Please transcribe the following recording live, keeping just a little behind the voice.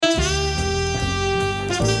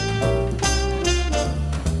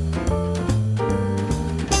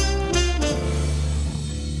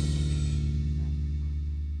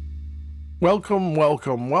Welcome,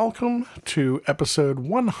 welcome, welcome to episode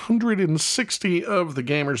 160 of the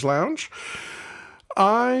Gamers Lounge.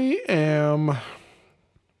 I am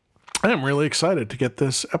really excited to get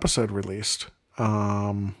this episode released.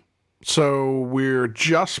 So we're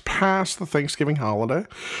just past the Thanksgiving holiday.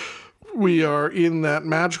 We are in that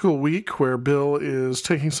magical week where Bill is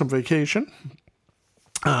taking some vacation.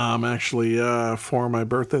 Actually, for my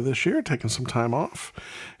birthday this year, taking some time off,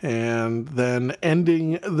 and then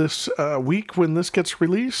ending this week when this gets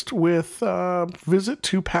released with visit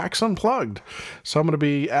to PAX Unplugged. So I'm going to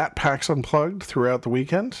be at PAX Unplugged throughout the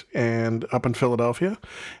weekend and up in Philadelphia.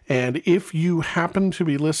 And if you happen to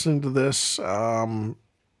be listening to this, in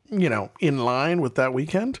line with that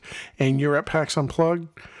weekend, and you're at PAX Unplugged,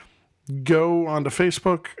 go onto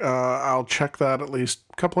Facebook. I'll check that at least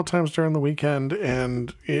a couple of times during the weekend.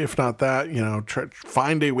 And if not that,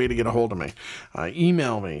 find a way to get a hold of me.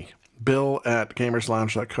 Email me,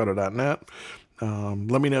 bill@gamerslounge.coda.net.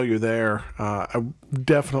 Let me know you're there. I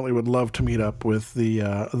definitely would love to meet up with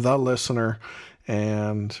the listener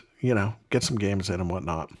and, get some games in and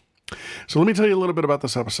whatnot. So let me tell you a little bit about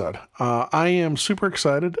this episode. I am super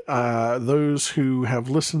excited. Those who have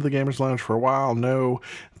listened to the Gamers Lounge for a while know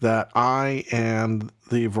that I and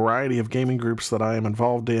the variety of gaming groups that I am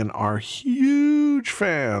involved in are huge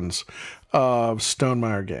fans of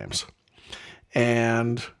Stonemaier games.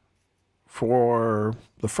 And for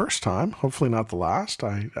the first time, hopefully not the last,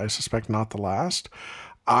 I suspect not the last,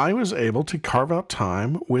 I was able to carve out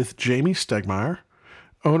time with Jamie Stegmaier,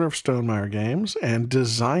 owner of Stonemaier Games and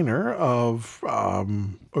designer of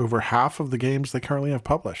over half of the games they currently have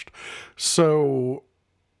published. So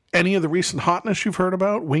any of the recent hotness you've heard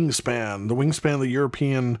about, Wingspan, the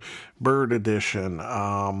European Bird Edition,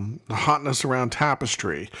 the hotness around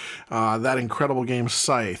Tapestry, that incredible game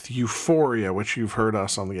Scythe, Euphoria, which you've heard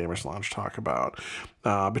us on the Gamers Lounge talk about,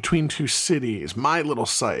 Between Two Cities, My Little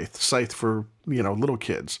Scythe for, little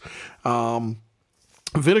kids,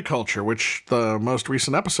 Viticulture, which the most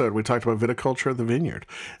recent episode we talked about Viticulture at the Vineyard.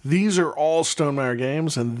 These are all Stonemaier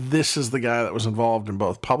games, and this is the guy that was involved in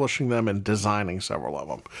both publishing them and designing several of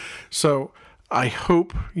them. So I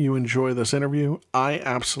hope you enjoy this interview. I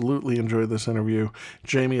absolutely enjoyed this interview.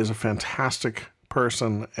 Jamie is a fantastic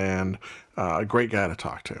person and a great guy to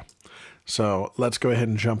talk to. So let's go ahead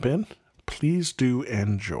and jump in. Please do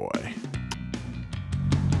enjoy.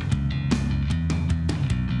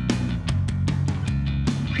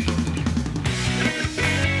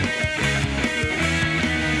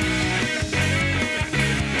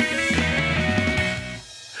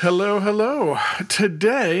 Hello.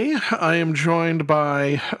 Today, I am joined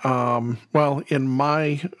by, in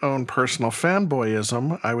my own personal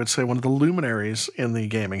fanboyism, I would say one of the luminaries in the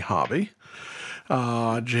gaming hobby,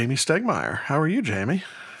 Jamie Stegmaier. How are you, Jamie?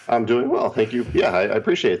 I'm doing well, thank you. Yeah, I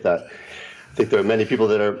appreciate that. I think there are many people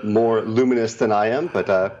that are more luminous than I am, but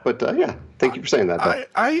yeah, thank you for saying that.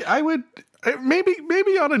 I would,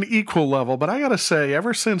 maybe on an equal level, but I gotta say,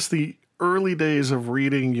 ever since the early days of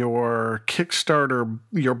reading your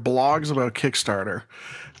blogs about Kickstarter,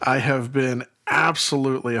 I have been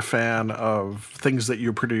absolutely a fan of things that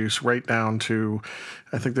you produce, right down to,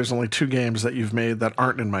 I think there's only 2 games that you've made that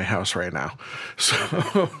aren't in my house right now.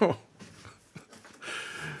 So,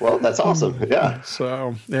 well, that's awesome. Yeah.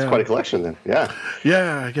 So, yeah. It's quite a collection then. Yeah.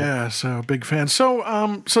 Yeah. So big fan. So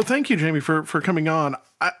thank you, Jamie, for coming on.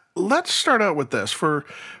 Let's start out with this. For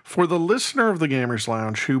the listener of the Gamers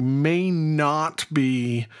Lounge who may not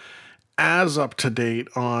be as up to date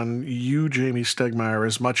on you, Jamie Stegmaier,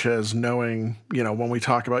 as much as knowing, when we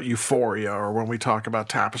talk about Euphoria or when we talk about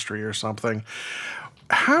Tapestry or something,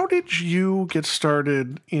 how did you get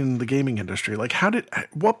started in the gaming industry? Like,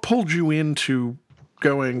 what pulled you into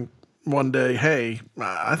going one day, hey,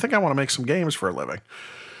 I think I want to make some games for a living?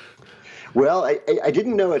 Well, I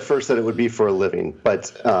didn't know at first that it would be for a living,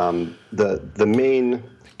 but the main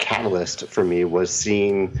catalyst for me was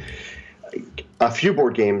seeing a few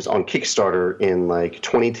board games on Kickstarter in like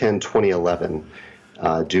 2010, 2011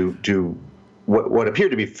 do what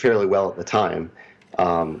appeared to be fairly well at the time.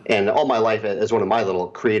 And all my life, as one of my little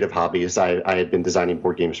creative hobbies, I had been designing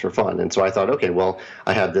board games for fun. And so I thought, okay, well,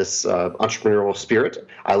 I have this entrepreneurial spirit.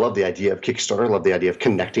 I love the idea of Kickstarter. I love the idea of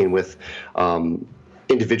connecting with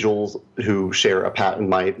individuals who share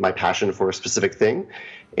my passion for a specific thing,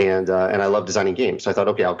 and I love designing games. So I thought,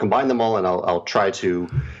 okay, I'll combine them all, and I'll try to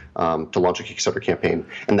launch a Kickstarter campaign.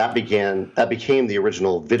 And that became the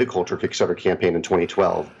original Viticulture Kickstarter campaign in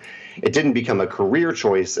 2012. It didn't become a career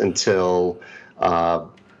choice until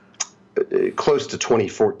close to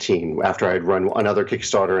 2014, after I'd run another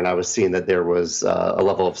Kickstarter and I was seeing that there was a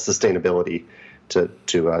level of sustainability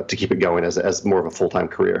to keep it going as more of a full-time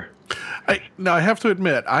career. Now, I have to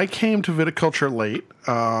admit, I came to viticulture late.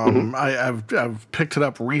 I've picked it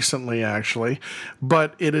up recently, actually,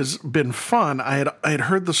 but it has been fun. I had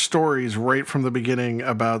heard the stories right from the beginning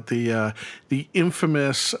about the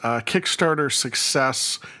infamous Kickstarter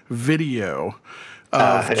success video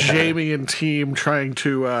of Jamie and team trying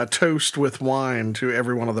to toast with wine to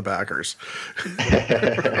every one of the backers.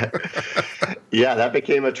 Yeah, that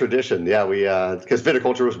became a tradition. Yeah, we because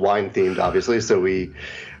viticulture was wine themed, obviously, so we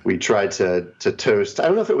tried to toast. I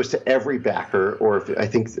don't know if it was to every backer or if I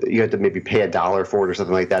think you had to maybe pay $1 for it or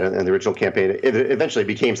something like that in the original campaign. It eventually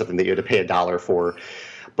became something that you had to pay $1 for,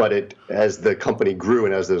 but as the company grew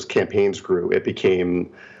and as those campaigns grew, it became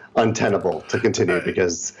untenable to continue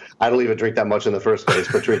because I don't even drink that much in the first place,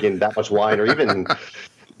 but drinking that much wine or even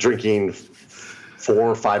drinking 4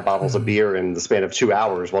 or 5 bottles of beer in the span of 2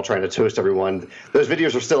 hours while trying to toast everyone. Those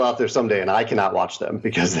videos are still out there someday, and I cannot watch them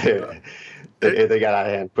because they got out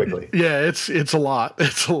of hand quickly. Yeah, it's a lot.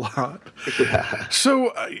 It's a lot. Yeah.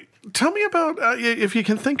 So tell me about, if you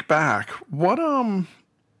can think back, what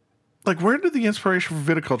where did the inspiration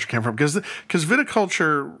for viticulture come from? Because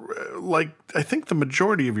viticulture, I think the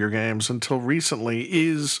majority of your games until recently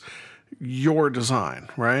is your design,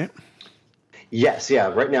 right? Yes, yeah.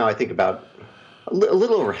 Right now, I think about a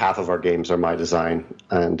little over half of our games are my design,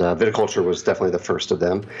 and viticulture was definitely the first of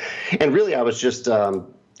them. And really, I was just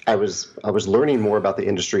I was learning more about the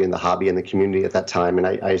industry and the hobby and the community at that time, and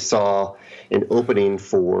I saw an opening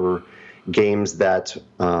for games that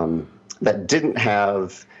didn't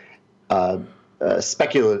have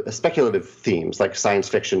speculative themes like science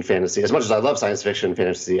fiction, fantasy. As much as I love science fiction,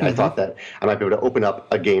 fantasy, I thought that I might be able to open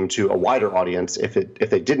up a game to a wider audience if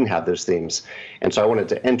they didn't have those themes. And so I wanted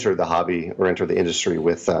to enter the hobby or enter the industry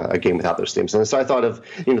with a game without those themes. And so I thought of,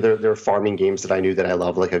 there are farming games that I knew that I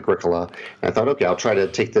love, like Agricola. And I thought, okay, I'll try to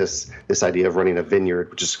take this idea of running a vineyard,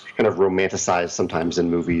 which is kind of romanticized sometimes in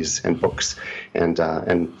movies and books, and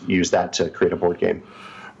use that to create a board game.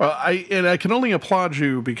 Well, I can only applaud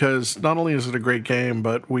you because not only is it a great game,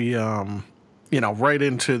 but we, right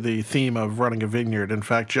into the theme of running a vineyard. In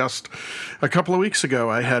fact, just a couple of weeks ago,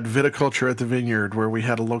 I had viticulture at the vineyard where we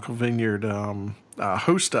had a local vineyard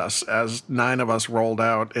host us as 9 of us rolled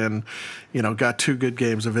out and, got 2 good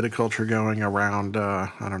games of viticulture going around, I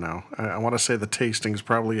don't know. I want to say the tastings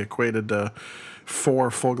probably equated to 4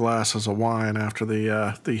 full glasses of wine after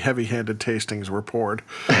the heavy-handed tastings were poured.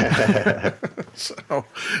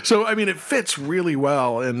 So I mean, it fits really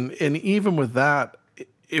well, and even with that,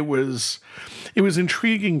 it was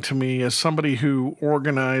intriguing to me as somebody who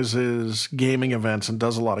organizes gaming events and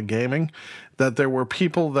does a lot of gaming, that there were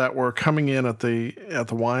people that were coming in at the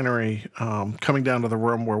winery, coming down to the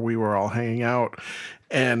room where we were all hanging out,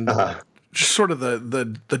 and just sort of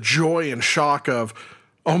the joy and shock of,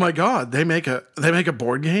 oh my God, they make a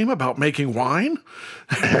board game about making wine?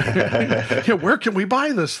 Where can we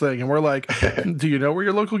buy this thing? And we're like, do you know where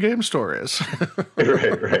your local game store is?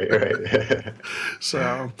 Right.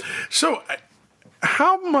 So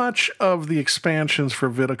how much of the expansions for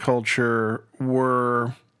viticulture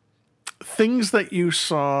were things that you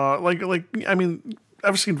saw,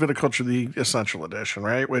 I've seen Viticulture, the Essential Edition,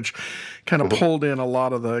 right? Which kind of pulled in a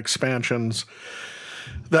lot of the expansions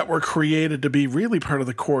that were created to be really part of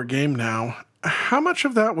the core game now. How much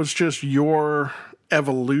of that was just your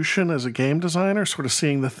evolution as a game designer, sort of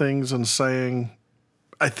seeing the things and saying,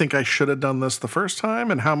 I think I should have done this the first time?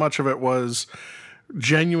 And how much of it was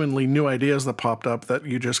genuinely new ideas that popped up that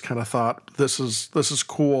you just kind of thought, this is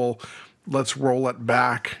cool, let's roll it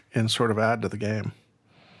back and sort of add to the game?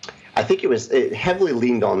 I think it heavily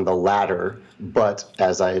leaned on the latter, but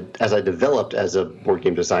as I developed as a board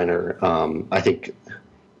game designer, I think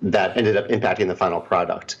that ended up impacting the final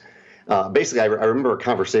product. Basically, I remember a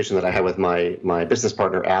conversation that I had with my business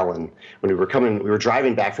partner, Alan, when we were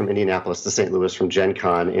driving back from Indianapolis to St. Louis from Gen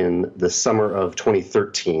Con in the summer of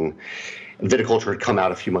 2013. Viticulture had come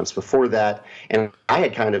out a few months before that, and I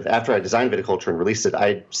had kind of, after I designed Viticulture and released it,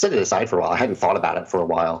 I set it aside for a while. I hadn't thought about it for a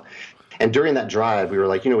while. And during that drive, we were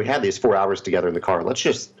like, we had these 4 hours together in the car. Let's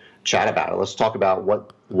just chat about it. Let's talk about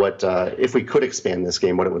what if we could expand this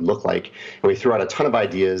game, what it would look like. And we threw out a ton of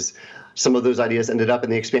ideas. Some of those ideas ended up in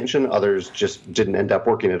the expansion. Others just didn't end up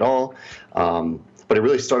working at all. But it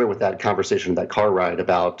really started with that conversation, that car ride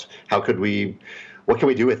about what can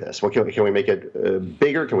we do with this? Can we make it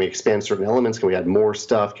bigger? Can we expand certain elements? Can we add more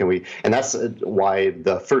stuff? And that's why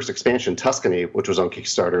the first expansion, Tuscany, which was on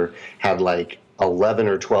Kickstarter, had like 11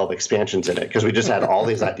 or 12 expansions in it, because we just had all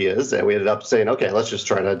these ideas, and we ended up saying, okay, let's just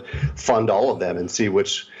try to fund all of them and see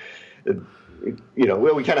which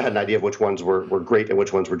we kind of had an idea of which ones were great and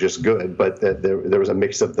which ones were just good, but there was a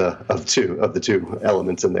mix of the two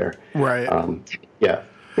elements in there. Right. Yeah.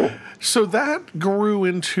 So that grew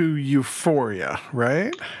into Euphoria,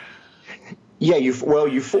 right? Yeah.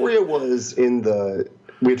 Euphoria was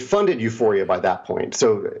we had funded Euphoria by that point.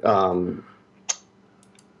 So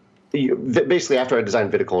basically, after I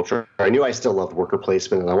designed Viticulture, I knew I still loved worker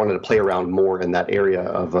placement, and I wanted to play around more in that area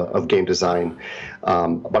of game design.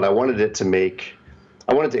 But I wanted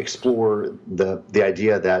to explore the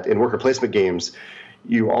idea that in worker placement games,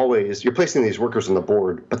 you're placing these workers on the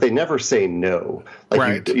board, but they never say no. Like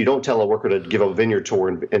right. you don't tell a worker to give a vineyard tour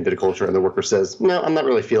in Viticulture, and the worker says, "No, I'm not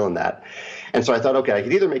really feeling that." And so I thought, okay, I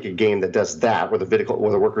could either make a game that does that, where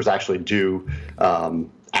the workers actually do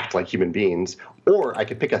act like human beings, or I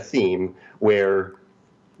could pick a theme where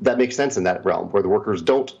that makes sense in that realm, where the workers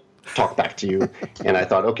don't talk back to you. And I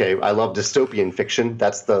thought, okay, I love dystopian fiction.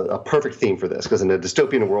 That's a perfect theme for this, because in a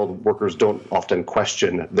dystopian world, workers don't often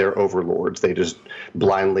question their overlords. They just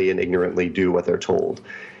blindly and ignorantly do what they're told.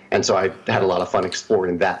 And so I had a lot of fun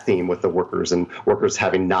exploring that theme with the workers, and workers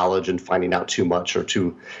having knowledge and finding out too much, or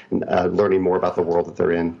learning more about the world that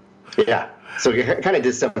they're in. Yeah. So it kind of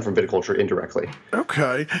did stem from Viticulture indirectly.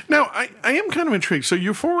 Okay. Now, I am kind of intrigued. So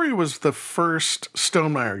Euphoria was the first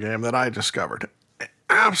Stonemaier game that I discovered. I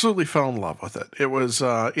absolutely fell in love with it. It was,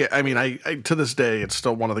 to this day, it's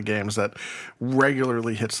still one of the games that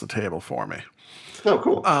regularly hits the table for me. Oh,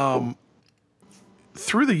 cool.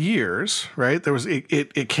 Through the years, right,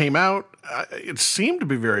 it came out, it seemed to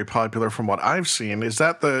be very popular from what I've seen. Is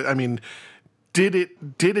that did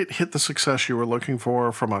it hit the success you were looking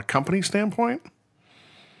for from a company standpoint?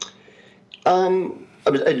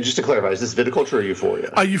 Just to clarify, is this Viticulture or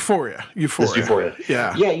Euphoria? Euphoria. This is Euphoria.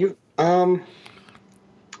 Yeah. Yeah.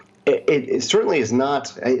 It certainly is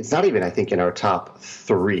not. It's not even, I think, in our top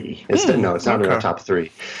three. It's not in our top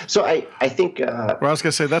three. So I think. Well, I was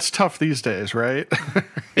going to say that's tough these days, right?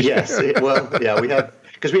 Yes. We have.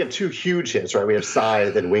 Because we have two huge hits, right? We have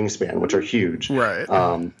Scythe and Wingspan, which are huge. Right.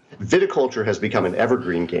 Viticulture has become an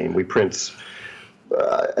evergreen game. We print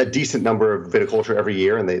a decent number of Viticulture every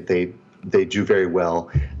year, and they do very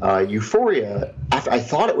well. Euphoria, I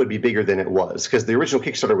thought it would be bigger than it was, because the original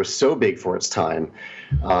Kickstarter was so big for its time.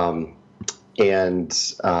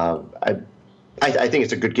 I think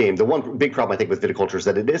it's a good game. The one big problem I think with Viticulture is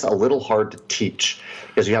that it is a little hard to teach,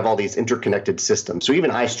 because you have all these interconnected systems. So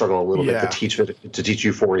even I struggle a little bit to teach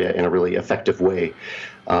Euphoria in a really effective way,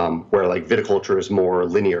 where like Viticulture is more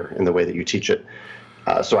linear in the way that you teach it.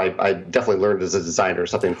 So I definitely learned as a designer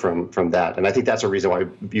something from that. And I think that's a reason why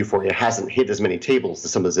Euphoria hasn't hit as many tables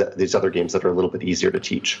as some of these other games that are a little bit easier to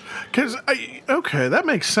teach. That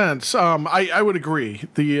makes sense. I would agree.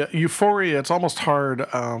 The Euphoria, it's almost hard.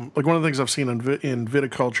 Like one of the things I've seen in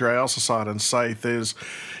Viticulture, I also saw it in Scythe, is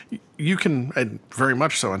you can, and very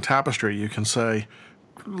much so in Tapestry, you can say,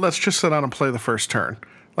 let's just sit down and play the first turn.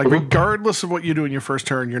 Like, regardless of what you do in your first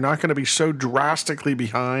turn, you're not going to be so drastically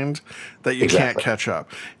behind that you can't catch up.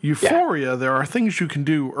 Euphoria, there are things you can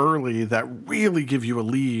do early that really give you a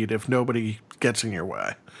lead if nobody gets in your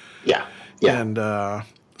way. Yeah. And but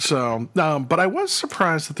I was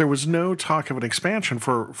surprised that there was no talk of an expansion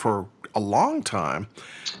for a long time.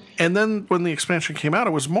 And then when the expansion came out,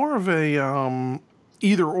 it was more of a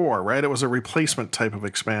either or, right? It was a replacement type of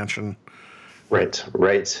expansion. Right.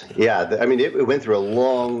 Yeah, it went through a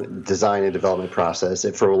long design and development process.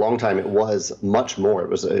 For a long time, it was much more. It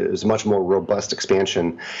was a much more robust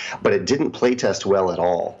expansion, but it didn't play test well at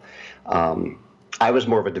all. I was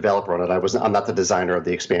more of a developer on it. I'm not the designer of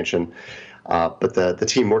the expansion, but the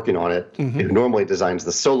team working on it, who normally designs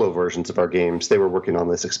the solo versions of our games, they were working on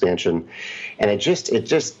this expansion, and it just.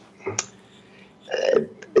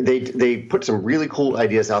 They put some really cool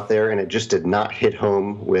ideas out there, and it just did not hit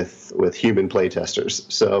home with human playtesters.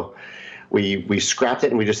 So we scrapped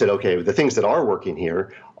it, and we just said, okay, the things that are working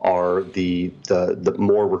here are the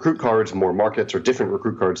more recruit cards, more markets, or different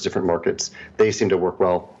recruit cards, different markets. They seem to work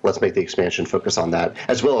well. Let's make the expansion focus on that,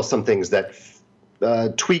 as well as some things that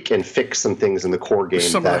tweak and fix some things in the core game.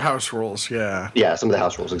 Some of the house rules, yeah. Yeah, some of the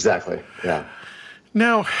house rules, exactly. Yeah.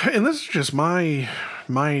 Now, and this is just my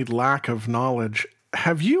lack of knowledge.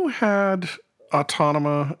 Have you had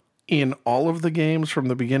Autonoma in all of the games from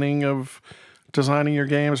the beginning of designing your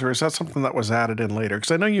games, or is that something that was added in later?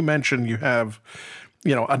 Because I know you mentioned you have,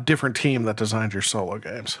 a different team that designs your solo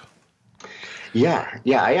games. Yeah.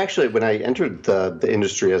 I actually, when I entered the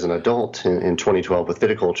industry as an adult in 2012 with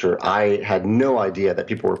Viticulture, I had no idea that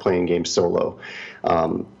people were playing games solo.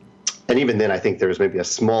 and even then, I think there's maybe a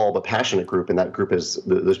small but passionate group, and that group is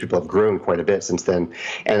those people have grown quite a bit since then.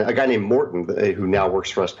 And a guy named Morton, who now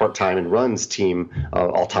works for us part-time and runs Team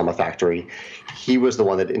Automa Factory, he was the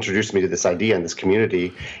one that introduced me to this idea and this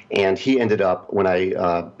community. And he ended up, when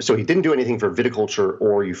so he didn't do anything for Viticulture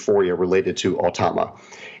or Euphoria related to Automa.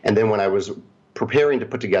 And then when I was preparing to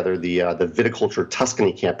put together the Viticulture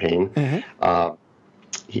Tuscany campaign,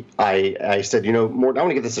 I said, Morton, I want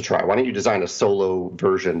to give this a try. Why don't you design a solo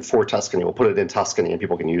version for Tuscany? We'll put it in Tuscany and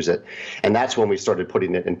people can use it. And that's when we started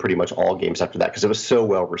putting it in pretty much all games after that, because it was so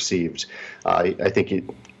well received. I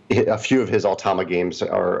think a few of his Automa games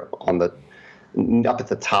are up at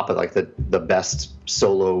the top of like the best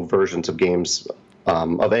solo versions of games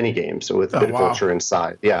of any game. So with Viticulture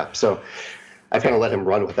inside. Yeah. So I kind of let him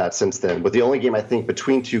run with that since then. But the only game I think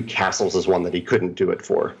Between Two Castles is one that he couldn't do it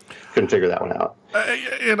for. Couldn't figure that one out.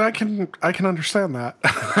 And I can understand that.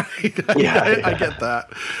 I get that.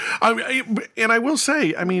 And I will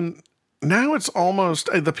say, I mean, now it's almost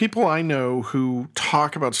the people I know who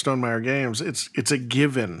talk about Stonemaier games. It's a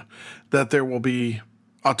given that there will be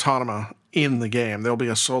Automa in the game. There'll be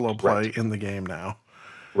a solo play in the game now.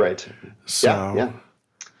 Right. So, yeah.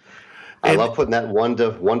 I love putting that 1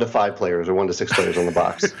 to 5 players or 1 to 6 players on the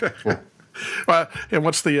box. Yeah. Well, and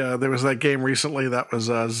what's the? There was that game recently that was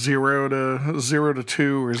 0 to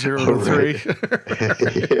 2 or 0 to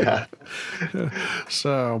 3. Yeah.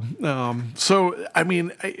 So I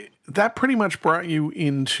mean, that pretty much brought you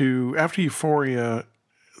into after Euphoria.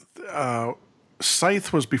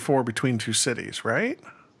 Scythe was before Between Two Cities, right?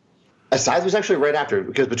 Scythe was actually right after,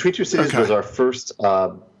 because Between Two Cities was our first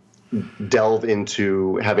delve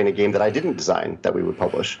into having a game that I didn't design that we would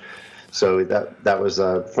publish. So that was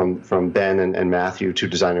from Ben and Matthew, 2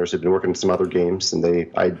 designers who've been working on some other games, and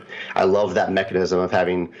I love that mechanism of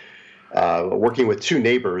having working with 2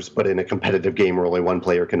 neighbors, but in a competitive game where only 1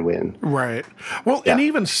 player can win. Right. Well, and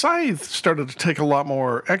even Scythe started to take a lot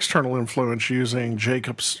more external influence using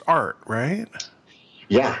Jacob's art, right?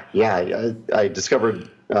 Yeah. I discovered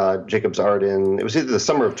Jacob's art it was either the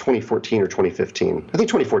summer of 2014 or 2015. I think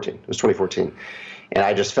 2014. It was 2014. And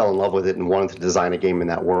I just fell in love with it and wanted to design a game in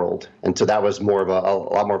that world. And so that was more of a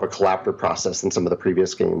lot more of a collaborative process than some of the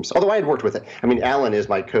previous games. Although I had worked with it. I mean, Alan is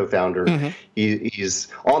my co-founder. Mm-hmm. He's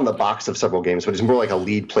on the box of several games, but he's more like a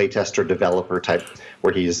lead playtester developer type,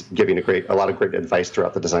 where he's giving a lot of great advice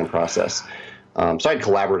throughout the design process. So I'd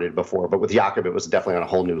collaborated before, but with Jakob, it was definitely on a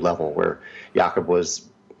whole new level, where Jakob was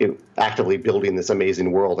actively building this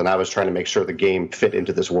amazing world, and I was trying to make sure the game fit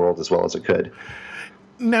into this world as well as it could.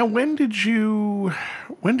 Now, when did you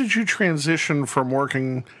transition from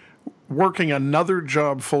working another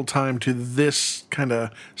job full time to this kind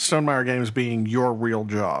of Stonemaier Games being your real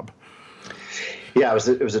job? Yeah,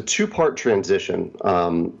 it was a 2-part transition.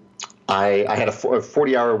 I had a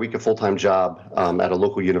 40-hour week of full-time job at a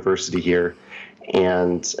local university here,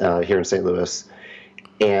 and here in St. Louis.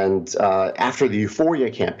 And after the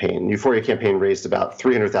Euphoria campaign raised about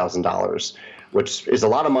 $300,000, which is a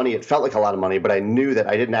lot of money. It felt like a lot of money, but I knew that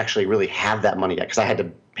I didn't actually really have that money yet, because I had to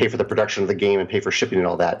pay for the production of the game and pay for shipping and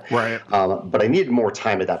all that. Right. But I needed more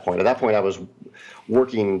time at that point. At that point, I was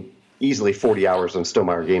working easily 40 hours on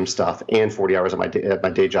Stonemaier Game stuff and 40 hours at my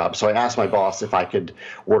day job. So I asked my boss if I could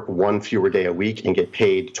work 1 fewer day a week and get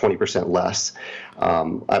paid 20% less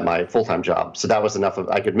at my full-time job. So that was enough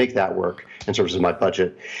I could make that work in terms of my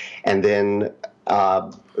budget. And then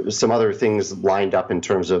some other things lined up in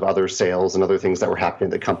terms of other sales and other things that were happening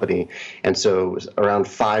at the company. And so around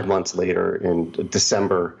 5 months later, in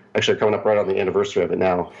December, actually coming up right on the anniversary of it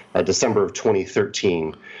now, December of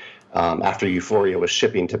 2013, after Euphoria was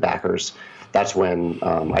shipping to backers, that's when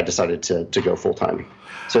I decided to go full-time.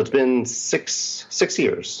 So it's been six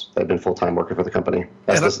years that I've been full-time working for the company.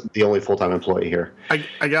 That's the only full-time employee here.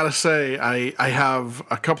 I got to say, I have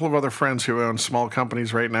a couple of other friends who own small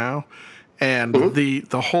companies right now, and mm-hmm.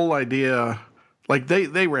 the whole idea, like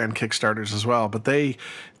they ran Kickstarters as well, but they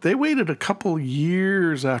waited a couple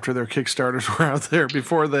years after their Kickstarters were out there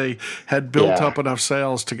before they had built up enough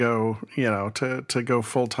sales to go, to go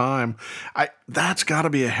full time. That's got to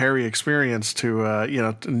be a hairy experience to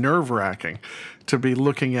nerve-wracking to be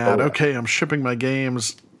looking at. Okay, I'm shipping my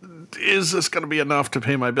games. Is this going to be enough to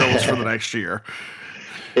pay my bills for the next year?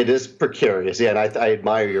 It is precarious, and I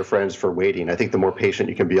admire your friends for waiting. I think the more patient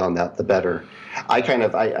you can be on that, the better. I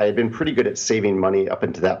had been pretty good at saving money up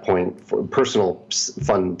until that point for personal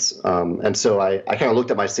funds, and so I kind of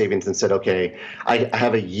looked at my savings and said, okay, I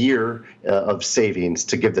have a year of savings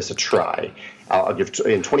to give this a try. I'll give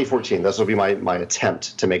in 2014. This will be my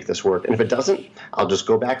attempt to make this work. And if it doesn't, I'll just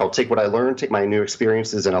go back. I'll take what I learned, take my new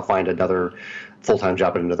experiences, and I'll find another full-time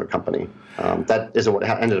job at another company. That isn't what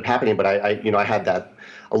ended up happening, but I had that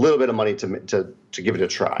a little bit of money to give it a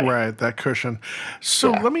try. Right, that cushion.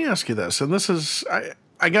 So let me ask you this, and this is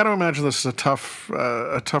I got to imagine this is a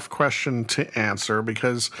tough question to answer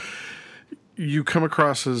because you come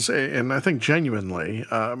across as, and I think genuinely,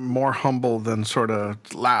 more humble than sort of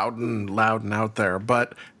loud and out there.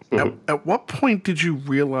 But at what point did you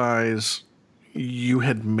realize you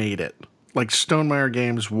had made it? Like Stonemaier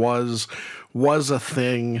Games was a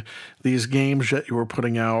thing. These games that you were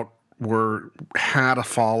putting out had a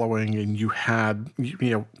following, and you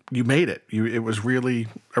made it. It was really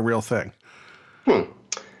a real thing.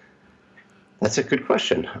 That's a good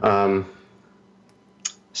question.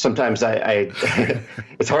 Sometimes I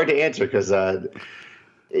it's hard to answer because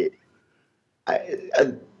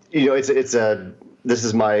this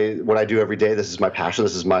is what I do every day. This is my passion.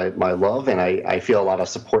 This is my love, and I feel a lot of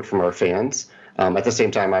support from our fans. At the same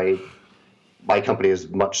time, my company is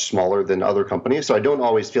much smaller than other companies, so I don't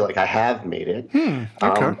always feel like I have made it.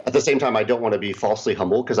 Okay. At the same time, I don't want to be falsely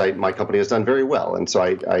humble because my company has done very well, and so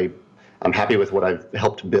I'm happy with what I've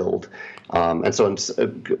helped build. And so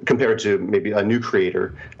compared to maybe a new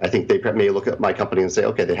creator, I think they may look at my company and say,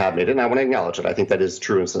 okay, they have made it, and I want to acknowledge it. I think that is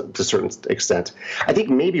true to a certain extent. I think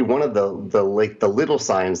maybe one of the little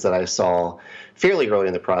signs that I saw fairly early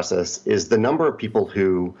in the process is the number of people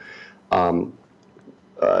who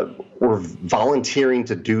were volunteering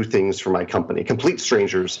to do things for my company, complete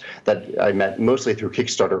strangers that I met mostly through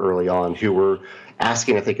Kickstarter early on, who were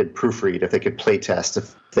asking if they could proofread, if they could play test,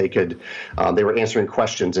 if they could, they were answering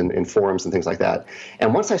questions in forums and things like that.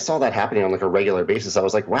 And once I saw that happening on like a regular basis, I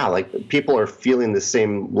was like, wow, like people are feeling the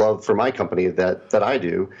same love for my company that I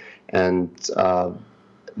do. And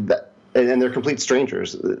and they're complete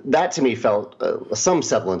strangers. That to me felt some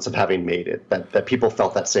semblance of having made it, that people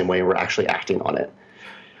felt that same way and were actually acting on it.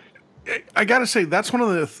 I gotta say that's one of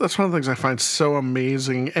the things I find so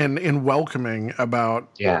amazing and welcoming about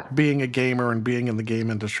being a gamer and being in the game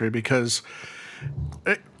industry, because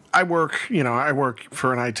I work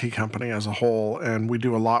for an IT company as a whole, and we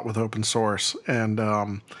do a lot with open source, and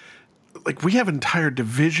like we have entire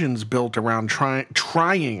divisions built around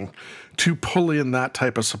trying to pull in that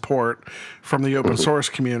type of support from the open source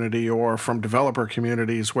community or from developer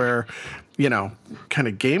communities where, kind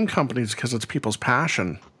of game companies, because it's people's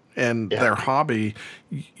passion and their hobby,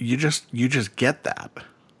 you just get that.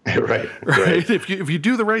 Right. If you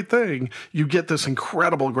do the right thing, you get this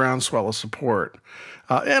incredible groundswell of support,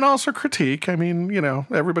 and also critique. I mean,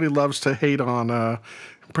 everybody loves to hate on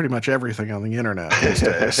pretty much everything on the internet these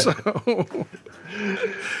days. So.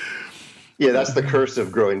 Yeah, that's the curse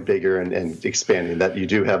of growing bigger and expanding. That you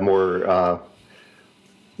do have more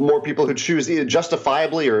people who choose either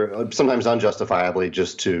justifiably or sometimes unjustifiably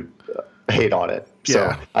just to hate on it.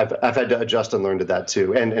 So I've had to adjust and learn to that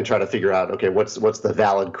too, and try to figure out, okay, what's the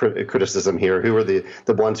valid criticism here? Who are the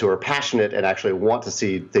ones who are passionate and actually want to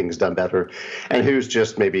see things done better, and who's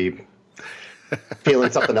just maybe feeling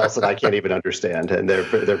something else that I can't even understand, and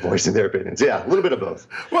they're voicing their opinions. Yeah, a little bit of both.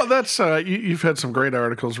 Well, that's you've had some great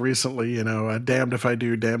articles recently. Damned if I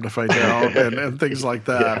do, damned if I don't, and things like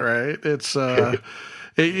that. Yeah. Right? It's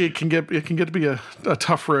it can get to be a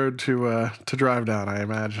tough road to drive down, I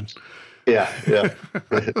imagine. Yeah, a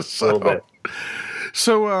little bit.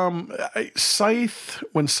 So, Scythe,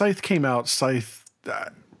 when Scythe came out, Scythe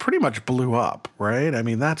pretty much blew up, right? I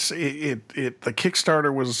mean, that's it. The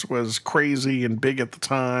Kickstarter was crazy and big at the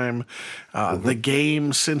time. The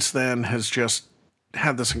game since then has just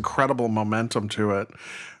had this incredible momentum to it.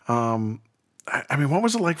 I mean, what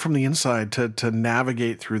was it like from the inside to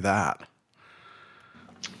navigate through that?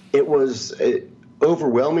 It was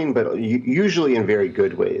overwhelming, but usually in very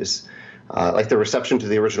good ways. Like the reception to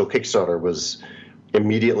the original Kickstarter was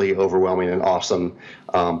immediately overwhelming and awesome,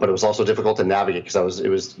 but it was also difficult to navigate because it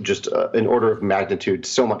was just an order of magnitude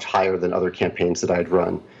so much higher than other campaigns that I'd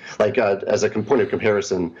run. Like as a point of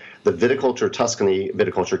comparison, the Viticulture Tuscany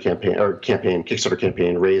Viticulture campaign Kickstarter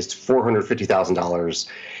campaign raised $450,000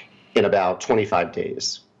 in about 25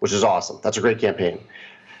 days, which is awesome. That's a great campaign.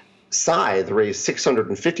 Scythe raised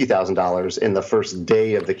 $650,000 in the first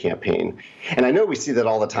day of the campaign. And I know we see that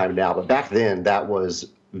all the time now, but back then that was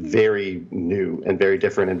very new and very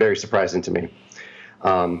different and very surprising to me.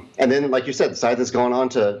 And then, like you said, Scythe has gone on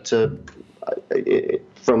to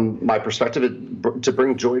from my perspective, to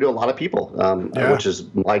bring joy to a lot of people, which is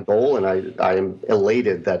my goal. And I am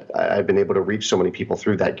elated that I've been able to reach so many people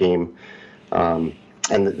through that game.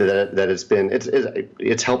 and that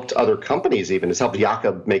it's helped other companies. Even it's helped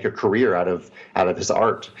Jakob make a career out of his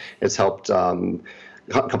art. It's helped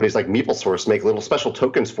companies like MeepleSource make little special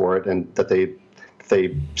tokens for it, and that they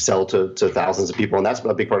sell to thousands of people, and that's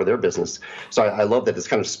a big part of their business. So I love that it's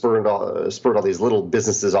kind of spurred all these little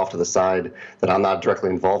businesses off to the side that I'm not directly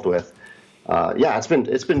involved with.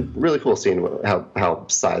 It's been really cool seeing how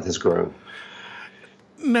Scythe has grown.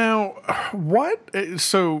 Now,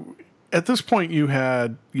 so at this point you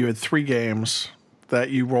had 3 games that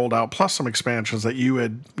you rolled out, plus some expansions that you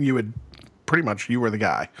had pretty much, you were the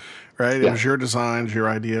guy, right? Yeah. It was your designs, your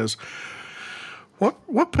ideas.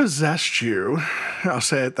 What possessed you, I'll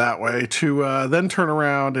say it that way, to then turn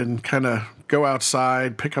around and kind of go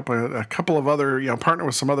outside, pick up a couple of other, partner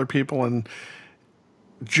with some other people and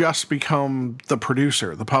just become the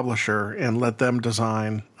producer, the publisher, and let them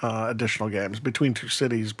design additional games, Between Two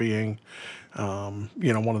Cities being, one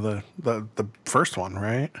of the first one,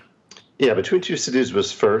 right? Yeah, Between Two Cities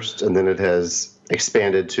was first, and then it has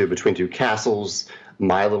expanded to Between Two Castles,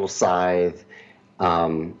 My Little Scythe,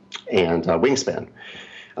 and Wingspan,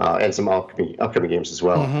 and some upcoming games as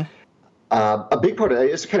well. Mm-hmm. A big part of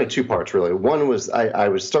it, it's kind of 2 parts, really. One was I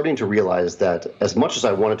was starting to realize that as much as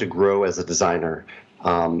I wanted to grow as a designer,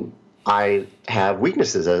 I have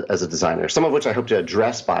weaknesses as a designer, some of which I hope to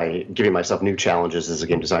address by giving myself new challenges as a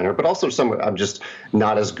game designer, but also some I'm just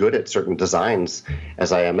not as good at certain designs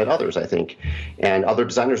as I am at others, I think, and other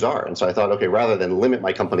designers are. And so I thought, okay, rather than limit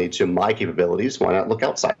my company to my capabilities, why not look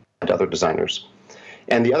outside to other designers?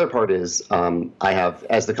 And the other part is I have,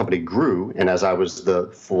 as the company grew and as I was the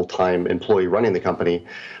full-time employee running the company,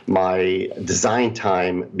 my design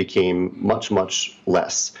time became much, much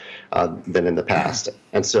less than in the past.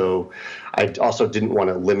 And so I also didn't want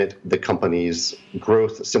to limit the company's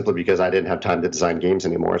growth simply because I didn't have time to design games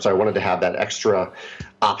anymore. So I wanted to have that extra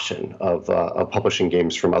option of publishing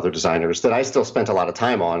games from other designers that I still spent a lot of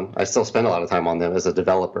time on. I still spend a lot of time on them as a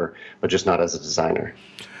developer, but just not as a designer.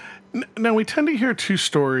 Now, we tend to hear 2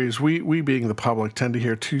 stories, we being the public tend to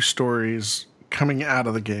hear 2 stories coming out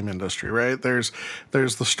of the game industry, right? There's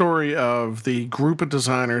the story of the group of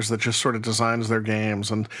designers that just sort of designs their games,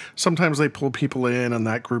 and sometimes they pull people in and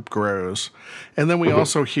that group grows. And then we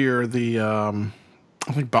also hear the, I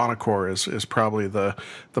think Bonacor is probably the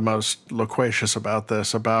most loquacious about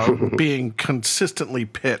this, about being consistently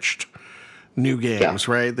pitched new games,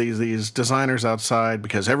 right? These designers outside,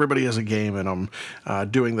 because everybody has a game in them,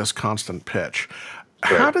 doing this constant pitch.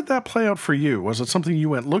 Right. How did that play out for you? Was it something you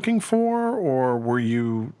went looking for, or were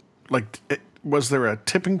you was there a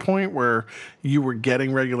tipping point where you were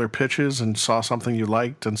getting regular pitches and saw something you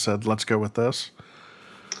liked and said, let's go with this?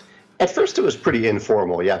 At first it was pretty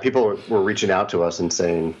informal. Yeah, people were reaching out to us and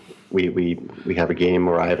saying, we have a game,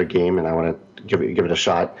 or I have a game and I want to give it a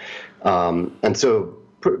shot. And so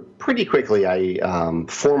pretty quickly, I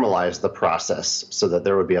formalized the process so that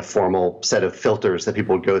there would be a formal set of filters that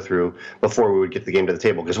people would go through before we would get the game to the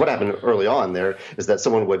table. Because what happened early on there is that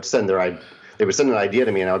someone would send an idea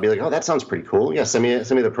to me, and I would be like, "Oh, that sounds pretty cool. Yeah, send me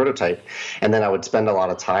the prototype." And then I would spend a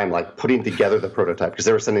lot of time putting together the prototype, because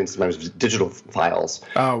they were sending sometimes digital files,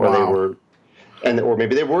 or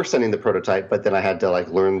maybe they were sending the prototype, but then I had to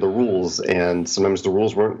learn the rules, and sometimes the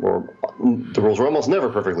rules were almost never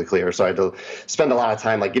perfectly clear. So I had to spend a lot of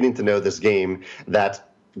time getting to know this game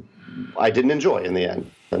that I didn't enjoy in the end,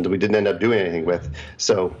 and we didn't end up doing anything with.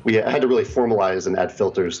 So we had to really formalize and add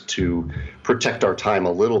filters to protect our time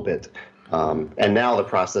a little bit. And now the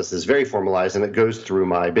process is very formalized, and it goes through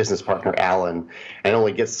my business partner, Alan, and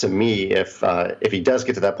only gets to me if he does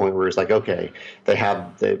get to that point where it's okay,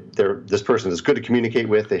 this person is good to communicate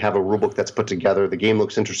with, they have a rulebook that's put together, the game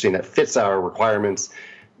looks interesting, that fits our requirements,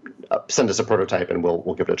 send us a prototype and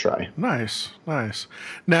we'll give it a try. Nice.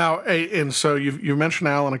 Now, and so you mentioned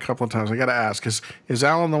Alan a couple of times. I got to ask, is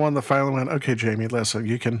Alan the one that finally went, okay, Jamie, listen,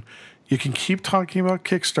 you can keep talking about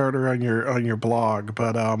Kickstarter on your blog,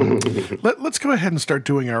 but let's go ahead and start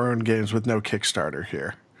doing our own games with no Kickstarter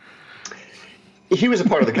here? He was a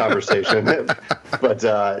part of the conversation, but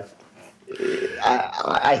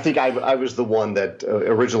I think I was the one that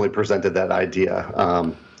originally presented that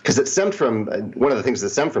idea, because it stemmed from one of the things that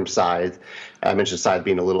stemmed from Scythe. I mentioned Scythe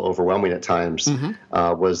being a little overwhelming at times.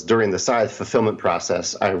 Was during the Scythe fulfillment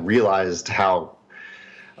process, I realized how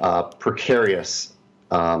precarious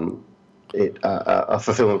a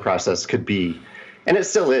fulfillment process could be. And it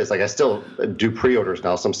still is. I still do pre-orders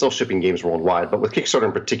now, so I'm still shipping games worldwide. But with Kickstarter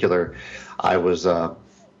in particular, I was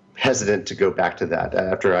hesitant to go back to that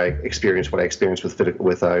after I experienced what I experienced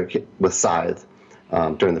with Scythe.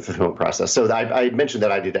 during the fulfillment process. So I mentioned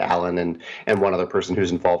that idea to Alan and one other person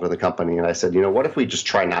who's involved in the company, and I said, what if we just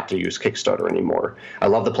try not to use Kickstarter anymore? I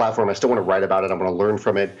love the platform. I still want to write about it. I want to learn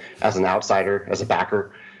from it as an outsider, as a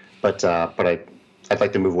backer, but I'd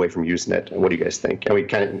like to move away from using it. And what do you guys think? And we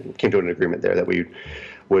kind of came to an agreement there that we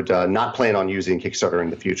would not plan on using Kickstarter in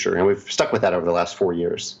the future, and we've stuck with that over the last 4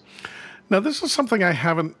 years. Now, this is something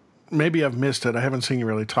maybe I've missed it. I haven't seen you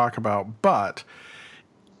really talk about, but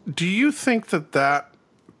do you think that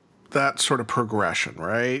sort of progression,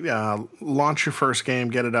 right? Launch your first game,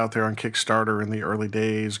 get it out there on Kickstarter in the early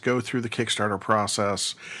days, go through the Kickstarter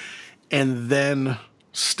process, and then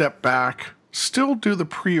step back, still do the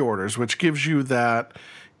pre-orders, which gives you that,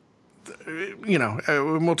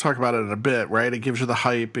 and we'll talk about it in a bit, right? It gives you the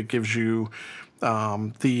hype. It gives you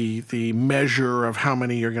the measure of how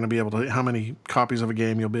many copies of a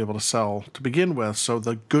game you'll be able to sell to begin with. So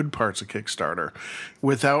the good parts of Kickstarter,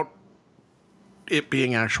 without it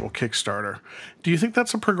being actual Kickstarter. Do you think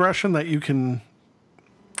that's a progression that you can?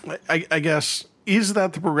 I guess, is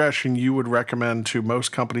that the progression you would recommend to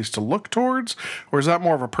most companies to look towards, or is that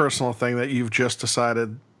more of a personal thing that you've just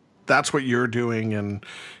decided that's what you're doing, and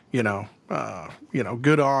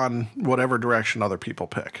good on whatever direction other people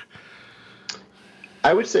pick?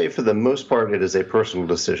 I would say for the most part, it is a personal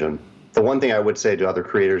decision. The one thing I would say to other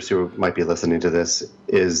creators who might be listening to this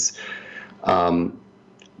is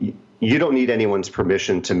you don't need anyone's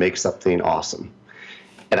permission to make something awesome.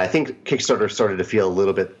 And I think Kickstarter started to feel a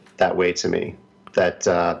little bit that way to me, that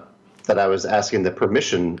I was asking the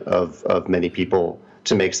permission of many people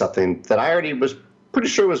to make something that I already was pretty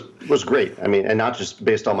sure was great. I mean, and not just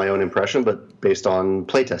based on my own impression, but based on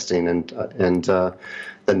playtesting and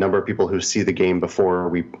the number of people who see the game before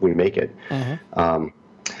we make it. Mm-hmm.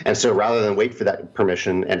 And so rather than wait for that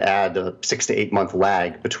permission and add a 6 to 8 month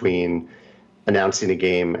lag between announcing a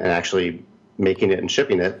game and actually making it and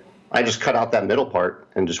shipping it, I just cut out that middle part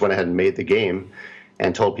and just went ahead and made the game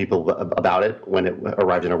and told people about it when it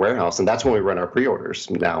arrived in our warehouse. And that's when we run our pre-orders.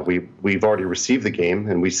 Now, we've already received the game,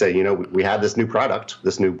 and we say, we have this new product,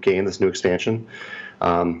 this new game, this new expansion.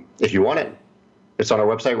 If you want it, it's on our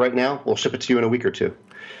website right now. We'll ship it to you in a week or two.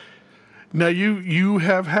 Now, you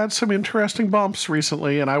have had some interesting bumps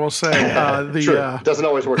recently, and I will say True. Doesn't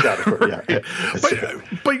always work out. Yeah.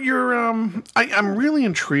 But you're I'm really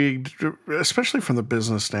intrigued, especially from the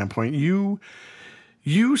business standpoint.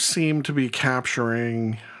 You seem to be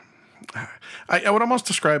capturing. I would almost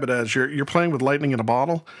describe it as you're playing with lightning in a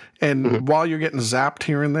bottle, and mm-hmm. while you're getting zapped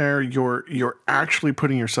here and there, you're actually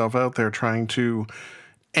putting yourself out there trying to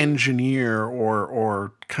engineer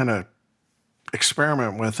or kind of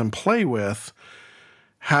experiment with and play with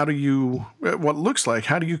how do you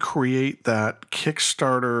create that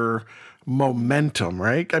Kickstarter momentum,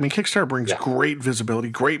 right? I mean, Kickstarter brings great visibility,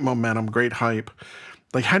 great momentum, great hype.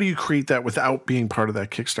 Like, how do you create that without being part of that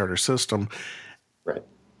Kickstarter system? Right.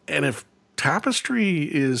 And if Tapestry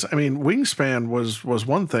is, Wingspan was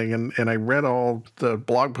one thing, and I read all the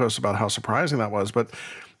blog posts about how surprising that was, but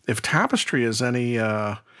if Tapestry is any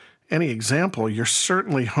example, you're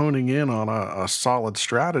certainly honing in on a solid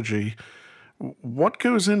strategy. What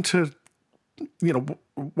goes into,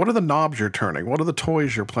 what are the knobs you're turning? What are the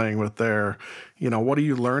toys you're playing with there? What are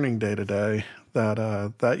you learning day to day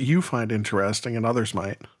that you find interesting and others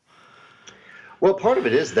might? Well, part of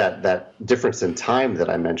it is that difference in time that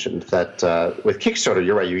I mentioned, that with Kickstarter,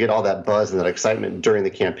 you're right, you get all that buzz and that excitement during the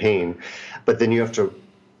campaign, but then you have to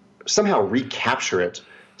somehow recapture it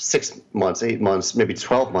 6 months, 8 months, maybe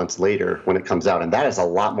 12 months later when it comes out. And that is a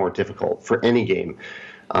lot more difficult for any game.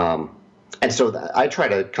 And so that's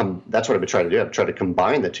what I've been trying to do. I've tried to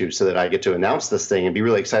combine the two so that I get to announce this thing and be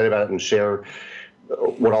really excited about it and share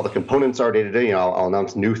what all the components are day to day. I'll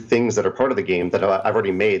announce new things that are part of the game that I've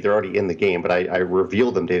already made. They're already in the game, but I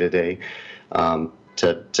reveal them day to day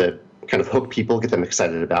to kind of hook people, get them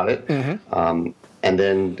excited about it. Mm-hmm. And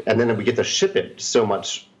then we get to ship it so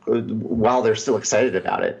much while they're still excited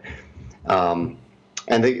about it.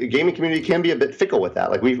 And the gaming community can be a bit fickle with that.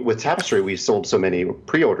 Like with Tapestry, we sold so many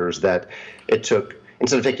pre-orders that it took,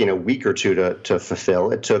 instead of taking a week or two to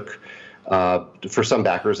fulfill, it took, for some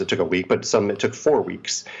backers, it took a week, but some it took 4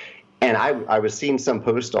 weeks. And I was seeing some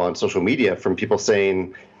post on social media from people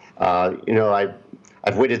saying, I've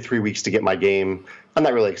waited 3 weeks to get my game. I'm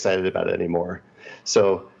not really excited about it anymore.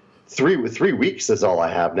 So three weeks is all I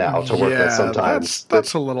have now to work with sometimes.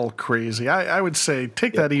 That's a little crazy. I would say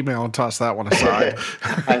take that email and toss that one aside.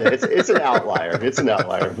 It's an outlier. It's an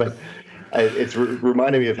outlier, but it's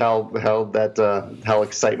reminding me of how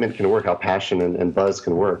excitement can work, how passion and buzz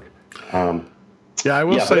can work. Yeah, I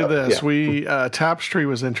will Yeah, say but, this: yeah. we Tapestry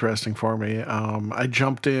was interesting for me. I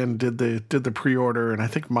jumped in, did the pre-order, and I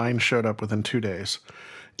think mine showed up within 2 days.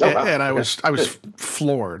 Oh wow. And I Okay. was Good.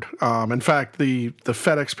 floored. In fact, the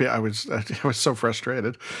FedEx, I was so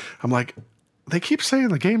frustrated. I'm like, they keep saying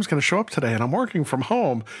the game's going to show up today, and I'm working from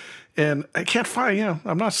home, and I can't find.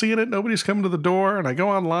 I'm not seeing it. Nobody's coming to the door, and I go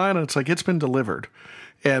online, and it's like it's been delivered,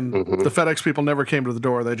 and Hmm. the FedEx people never came to the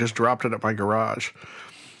door. They just dropped it at my garage.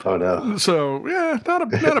 Oh no. So yeah, not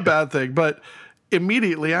a bad thing. But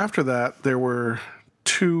immediately after that, there were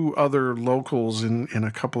two other locals in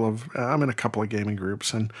a couple of I'm in a couple of gaming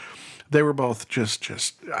groups, and they were both just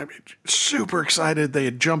I mean super excited. They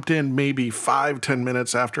had jumped in maybe 5-10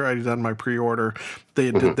 minutes after I'd done my pre-order. They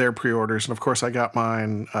had did Hmm. their pre-orders, and of course I got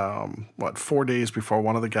mine 4 days before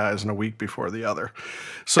one of the guys and a week before the other.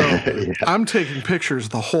 So Yeah. I'm taking pictures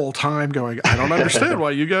the whole time, going, I don't understand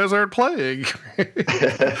why you guys aren't playing.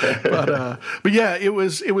 But yeah, it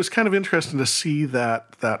was kind of interesting to see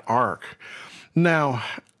that arc. Now,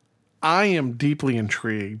 I am deeply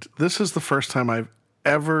intrigued. This is the first time I've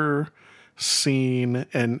ever seen,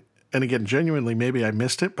 and again, genuinely, maybe I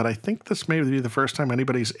missed it, but I think this may be the first time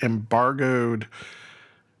anybody's embargoed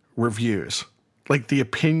reviews. Like the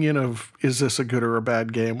opinion of, is this a good or a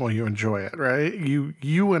bad game while you enjoy it, right?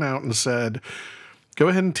 You went out and said, go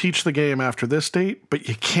ahead and teach the game after this date, but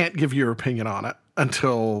you can't give your opinion on it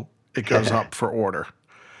until it goes up for order.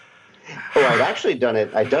 Oh, I'd actually done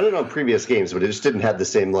it. I'd done it on previous games, but it just didn't have the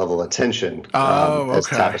same level of attention Oh, as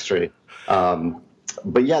okay. Tapestry.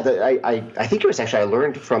 But yeah, I think it was actually I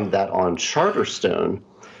learned from that on Charterstone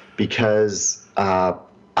because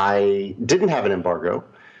I didn't have an embargo.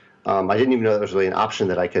 I didn't even know there was really an option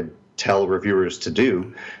that I could tell reviewers to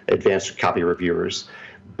do, advanced copy reviewers.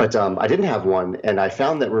 But I didn't have one, and I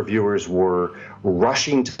found that reviewers were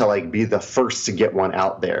rushing to like be the first to get one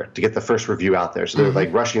out there, to get the first review out there. So they're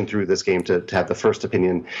like rushing through this game to have the first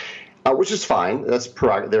opinion, which is fine. That's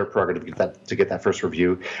their prerogative to get that first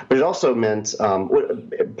review. But it also meant,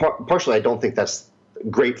 partially, I don't think that's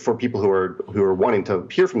great for people who are wanting to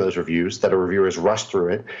hear from those reviews, that a reviewer has rushed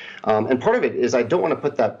through it. And part of it is I don't want to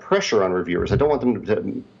put that pressure on reviewers. I don't want them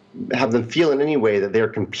to have them feel in any way that they're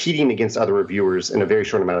competing against other reviewers in a very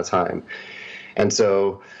short amount of time. And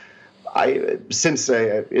so since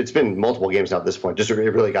it's been multiple games now at this point, just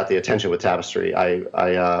really got the attention with Tapestry.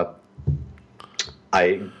 I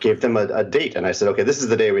gave them a date, and I said, okay, this is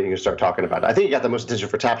the day when you can start talking about it. I think it got the most attention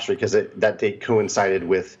for Tapestry because that date coincided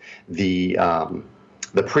with the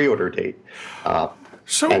pre-order date.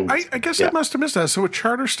 So And I guess yeah. I must have missed that. So with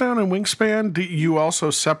Charterstone and Wingspan, you also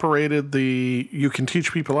separated you can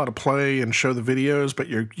teach people how to play and show the videos, but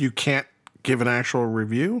you can't give an actual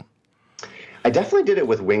review? I definitely did it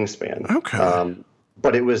with Wingspan. Okay.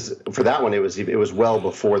 But it was for that one. It was well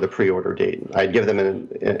before the pre-order date. I'd give them an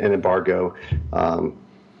embargo.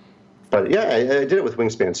 But yeah, I did it with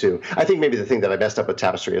Wingspan too. I think maybe the thing that I messed up with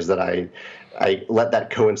Tapestry is that I let that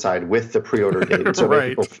coincide with the pre-order date. So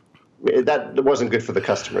Right. that wasn't good for the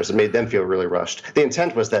customers. It made them feel really rushed. The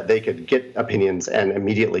intent was that they could get opinions and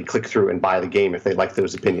immediately click through and buy the game if they liked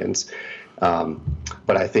those opinions.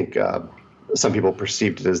 But I think some people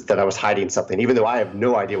perceived it as that I was hiding something, even though I have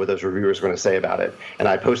no idea what those reviewers were going to say about it. And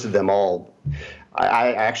I posted them all.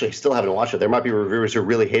 I actually still haven't watched it. There might be reviewers who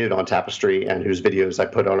really hated on Tapestry and whose videos I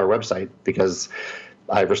put on our website because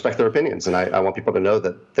I respect their opinions and I want people to know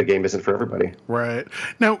that the game isn't for everybody. Right.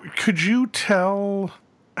 Now, could you tell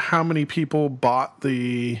how many people bought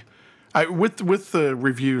with the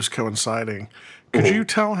reviews coinciding? Could you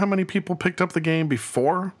tell how many people picked up the game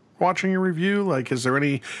before watching your review? Like,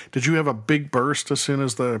 did you have a big burst as soon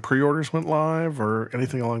as the pre-orders went live or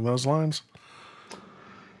anything along those lines?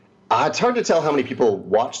 It's hard to tell how many people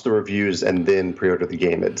watch the reviews and then pre-order the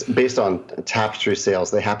game. It's based on Tapestry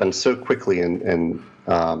sales. They happen so quickly and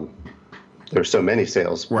there's so many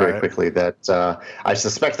sales very Right. quickly that I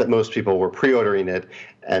suspect that most people were pre-ordering it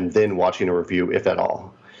and then watching a review, if at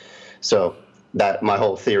all. So that my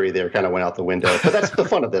whole theory there kind of went out the window. But that's the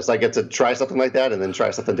fun of this. I get to try something like that and then try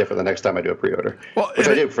something different the next time I do a pre-order, Well, which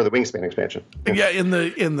I did for the Wingspan expansion. Yeah, in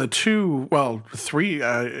the three,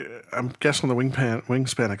 I'm guessing the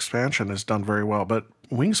Wingspan expansion has done very well, but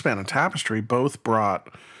Wingspan and Tapestry both brought,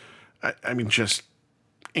 I mean, just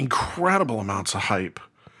incredible amounts of hype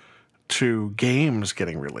to games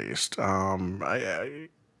getting released. I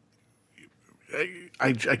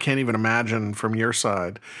can't even imagine from your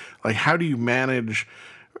side, like how do you manage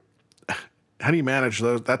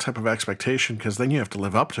that type of expectation? Because then you have to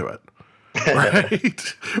live up to it.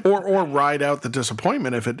 Right, or ride out the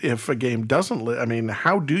disappointment if a game doesn't. I mean,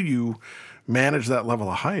 how do you manage that level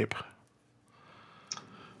of hype?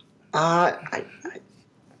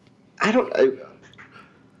 I don't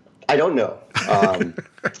know.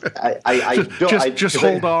 Just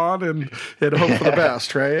hold on and hope for the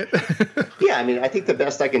best, right? Yeah, I mean, I think the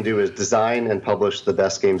best I can do is design and publish the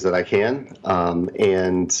best games that I can,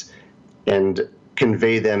 and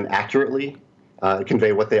convey them accurately,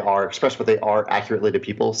 convey what they are, express what they are accurately to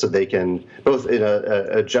people, so they can both in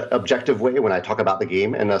a objective way when I talk about the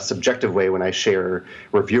game and a subjective way when I share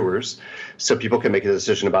reviewers, so people can make a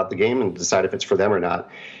decision about the game and decide if it's for them or not.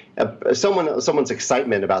 Someone's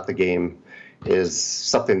excitement about the game is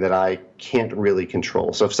something that I can't really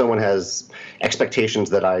control. So if someone has expectations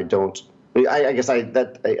that I don't, I guess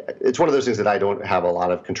it's one of those things that I don't have a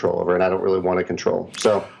lot of control over, and I don't really want to control.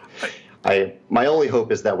 So my only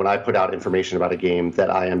hope is that when I put out information about a game,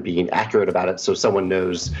 that I am being accurate about it, so someone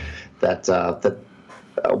knows that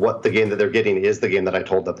what the game that they're getting is the game that I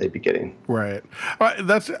told them they'd be getting. Right.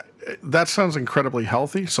 That sounds incredibly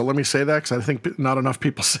healthy. So let me say that, because I think not enough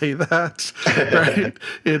people say that. Right.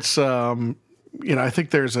 It's I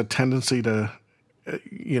think there's a tendency to,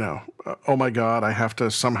 oh my God, I have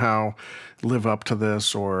to somehow live up to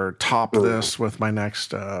this or top this with my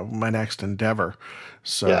next endeavor.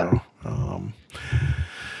 So, yeah.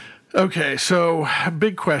 Okay. So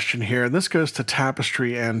big question here, and this goes to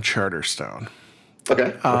Tapestry and Charterstone.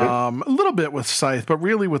 Okay. A little bit with Scythe, but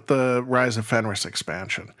really with the Rise of Fenris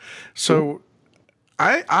expansion. So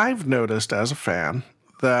I've noticed as a fan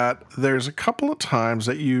that there's a couple of times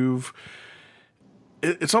that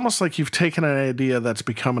it's almost like you've taken an idea that's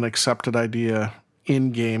become an accepted idea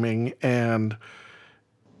in gaming, and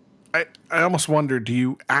I almost wonder, do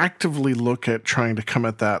you actively look at trying to come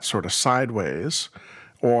at that sort of sideways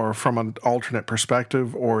or from an alternate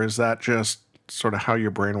perspective, or is that just sort of how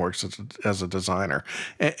your brain works as a designer?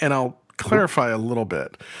 And I'll clarify a little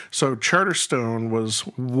bit. So Charterstone was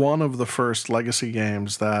one of the first legacy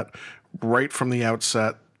games that right from the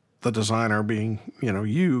outset, the designer being,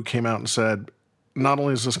 you came out and said, not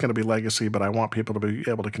only is this going to be legacy, but I want people to be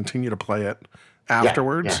able to continue to play it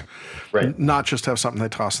afterwards, Right. Not just have something they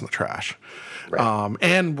toss in the trash. Right.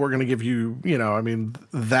 And we're going to give you,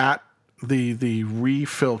 the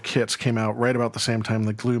refill kits came out right about the same time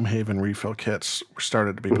the Gloomhaven refill kits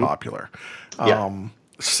started to be popular.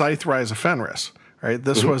 Scythe Rise of Fenris, right?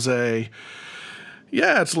 This was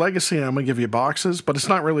it's legacy and I'm going to give you boxes, but it's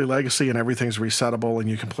not really legacy and everything's resettable and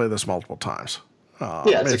you can play this multiple times.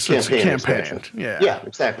 It's a campaign. Yeah,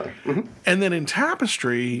 exactly. Mm-hmm. And then in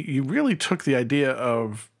Tapestry, you really took the idea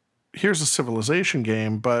of, here's a civilization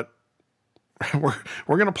game, but we're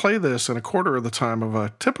going to play this in a quarter of the time of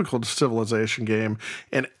a typical civilization game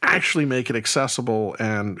and actually make it accessible.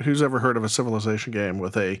 And who's ever heard of a civilization game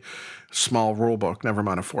with a small rule book, never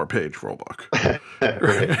mind a 4-page rule book?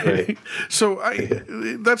 Right. So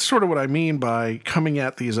that's sort of what I mean by coming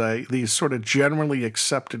at these sort of generally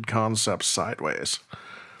accepted concepts sideways.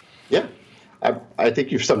 Yeah, I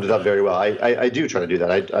think you've summed it up very well. I do try to do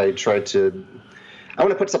that. I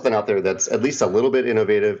want to put something out there that's at least a little bit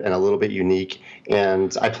innovative and a little bit unique.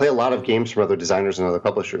 And I play a lot of games from other designers and other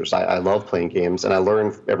publishers. I love playing games, and I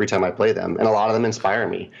learn every time I play them. And a lot of them inspire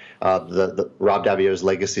me. The Rob Daviau's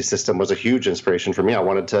Legacy system was a huge inspiration for me. I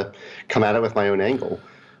wanted to come at it with my own angle.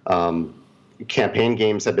 Campaign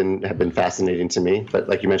games have been fascinating to me, but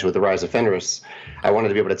like you mentioned with the Rise of Fenris, I wanted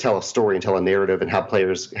to be able to tell a story and tell a narrative and have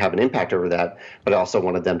players have an impact over that. But I also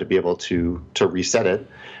wanted them to be able to reset it.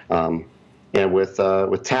 And with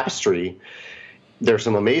Tapestry, there's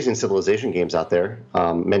some amazing civilization games out there,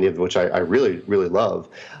 many of which I really, really love.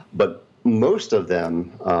 But most of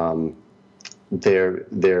them, they're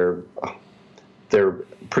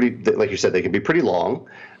pretty, like you said, they can be pretty long,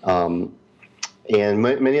 and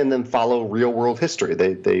many of them follow real world history.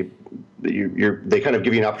 They kind of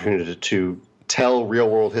give you an opportunity to tell real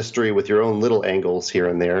world history with your own little angles here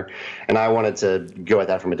and there. And I wanted to go at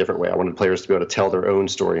that from a different way. I wanted players to be able to tell their own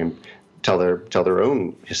story and tell their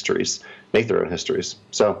own histories, make their own histories.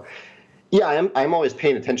 So, yeah, I'm always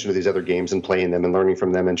paying attention to these other games and playing them and learning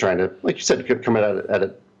from them and trying to, like you said, come at it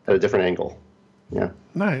at a different angle. Yeah.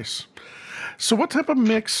 Nice. So what type of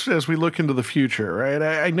mix as we look into the future, right?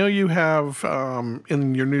 I know you have,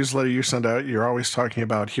 in your newsletter you send out, you're always talking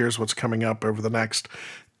about here's what's coming up over the next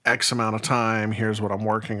X amount of time, here's what I'm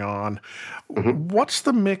working on. Mm-hmm. What's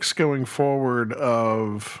the mix going forward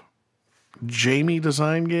of Jamie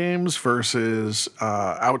design games versus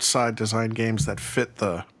outside design games that fit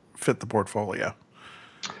the portfolio?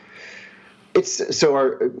 So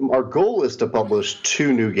our goal is to publish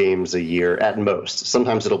 2 new games a year at most.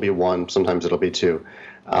 Sometimes it'll be 1, sometimes it'll be 2,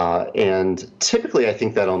 and typically I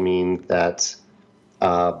think that'll mean that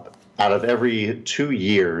out of every 2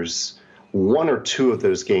 years, one or two of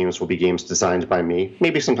those games will be games designed by me,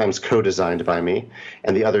 maybe sometimes co-designed by me,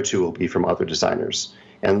 and the other two will be from other designers.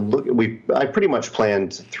 And look, I pretty much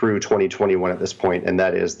planned through 2021 at this point, and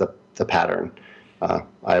that is the pattern. I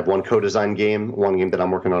have one co-design game, one game that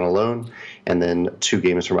I'm working on alone, and then two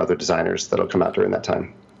games from other designers that'll come out during that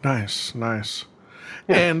time. Nice.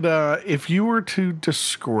 Yeah. And if you were to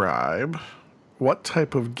describe what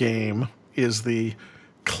type of game is the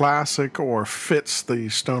classic or fits the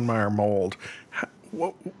Stonemaier mold,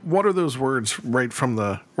 what are those words right from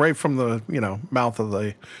the mouth of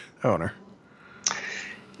the owner?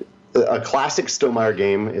 A classic Stonemaier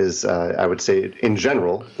game is, I would say, in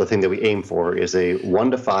general, the thing that we aim for is a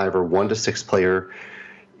 1 to 5 or 1 to 6 player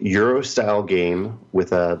Euro-style game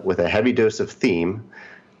with a heavy dose of theme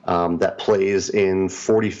that plays in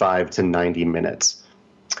 45 to 90 minutes.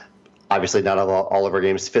 Obviously, not all of our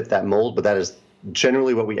games fit that mold, but that is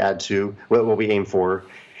generally what we aim for.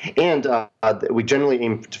 And we generally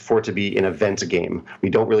aim for it to be an event game. We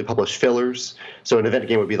don't really publish fillers. So an event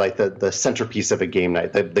game would be like the centerpiece of a game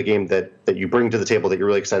night, the game that you bring to the table that you're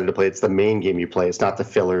really excited to play. It's the main game you play. It's not the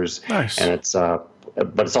fillers. Nice. And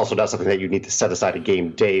but it's also not something that you need to set aside a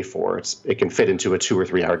game day for. It can fit into a 2 or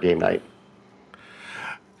 3 hour game night.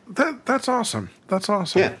 That's awesome.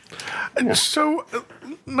 Yeah. So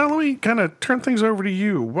now let me kind of turn things over to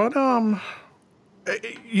you. What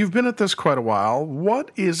you've been at this quite a while.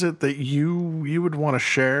 What is it that you would want to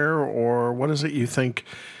share, or what is it you think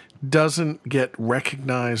doesn't get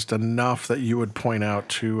recognized enough that you would point out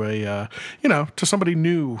to to somebody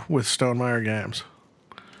new with Stonemaier Games?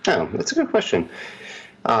 Oh, that's a good question.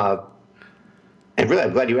 And really,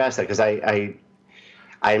 I'm glad you asked that, because I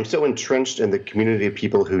am so entrenched in the community of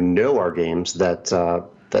people who know our games that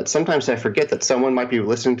sometimes I forget that someone might be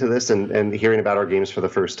listening to this and hearing about our games for the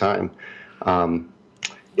first time.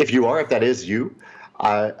 If that is you,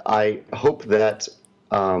 I hope that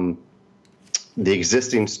the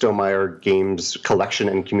existing Stonemaier Games collection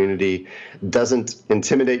and community doesn't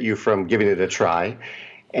intimidate you from giving it a try.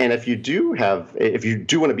 And if you do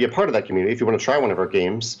want to be a part of that community, if you want to try one of our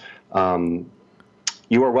games,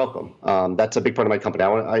 you are welcome. That's a big part of my company.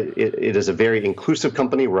 It is a very inclusive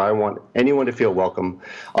company where I want anyone to feel welcome,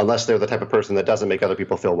 unless they're the type of person that doesn't make other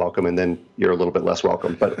people feel welcome, and then you're a little bit less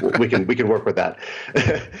welcome. But we can work with that.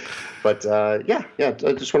 But I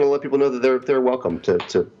just want to let people know that they're welcome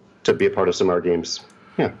to be a part of some of our games.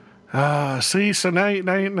 Yeah. So now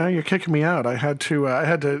you're kicking me out. I had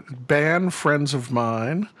to ban friends of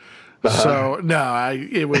mine. So no,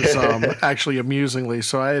 it was actually amusingly.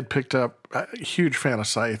 So I had picked up a huge fan of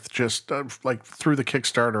Scythe, just like through the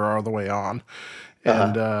Kickstarter all the way on.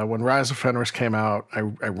 And when Rise of Fenris came out, I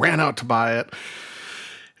ran out to buy it.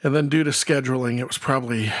 And then due to scheduling, it was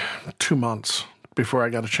probably 2 months before I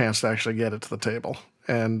got a chance to actually get it to the table.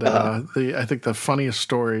 And I think the funniest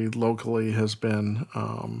story locally has been,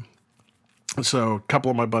 so a couple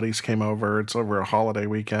of my buddies came over. It's over a holiday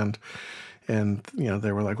weekend. And,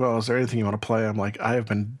 they were like, well, is there anything you want to play? I'm like, I have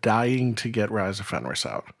been dying to get Rise of Fenris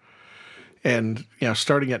out. And,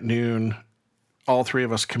 starting at noon, all three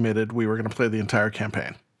of us committed. We were going to play the entire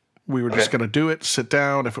campaign. We were just going to do it, sit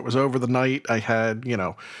down. If it was over the night, I had,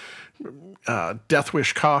 Death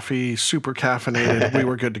Wish coffee, super caffeinated. We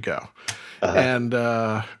were good to go.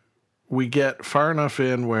 And we get far enough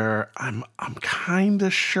in where I'm kind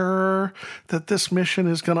of sure that this mission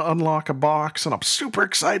is going to unlock a box, and I'm super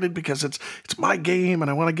excited because it's my game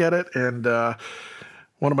and I want to get it. And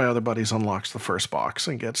one of my other buddies unlocks the first box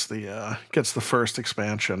and gets the first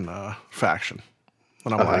expansion faction.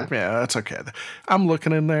 And I'm like, yeah, that's okay. I'm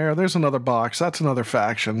looking in there. There's another box. That's another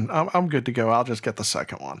faction. I'm good to go. I'll just get the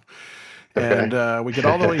second one. Okay. And we get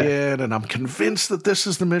all the way in, and I'm convinced that this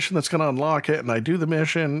is the mission that's going to unlock it. And I do the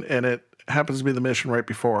mission, and it happens to be the mission right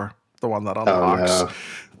before the one that unlocks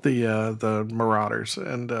the Marauders.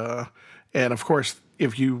 And of course,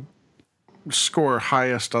 if you score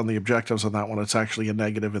highest on the objectives on that one, it's actually a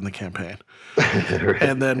negative in the campaign. Right.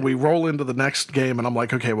 And then we roll into the next game, and I'm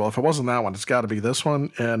like, okay, well, if it wasn't that one, it's got to be this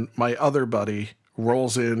one. And my other buddy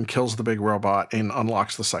rolls in, kills the big robot, and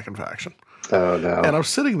unlocks the second faction. Oh, no. And I'm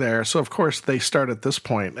sitting there. So, of course, they start at this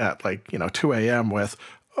point at 2 a.m. with,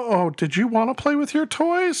 oh, did you want to play with your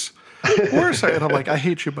toys? Where's I? And I'm like, I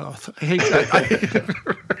hate you both. I hate you.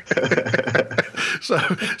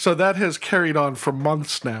 So that has carried on for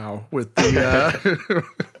months now with the...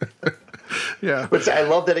 Yeah. But I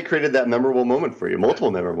love that it created that memorable moment for you,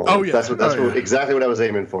 multiple memorable moments. Oh, yeah. That's exactly what I was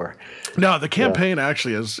aiming for. No, the campaign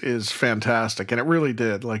actually is fantastic, and it really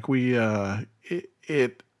did. Like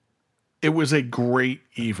it was a great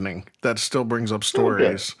evening that still brings up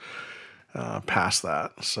stories past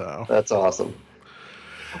that. So that's awesome.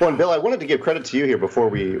 Well, and Bill, I wanted to give credit to you here before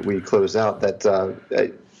we close out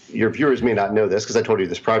that your viewers may not know this because I told you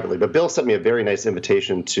this privately, but Bill sent me a very nice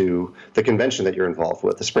invitation to the convention that you're involved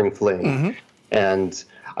with, the Spring Fling. Mm-hmm. And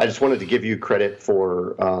I just wanted to give you credit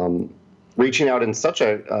for reaching out in such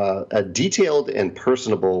a detailed and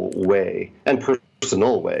personable way and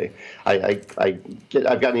personal way. I've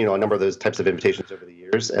gotten a number of those types of invitations over the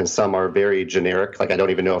years, and some are very generic. Like I don't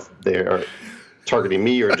even know if they are targeting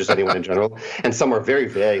me or just anyone in general. And some are very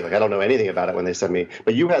vague. Like I don't know anything about it when they send me.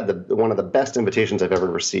 But you had one of the best invitations I've ever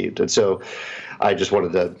received. And so I just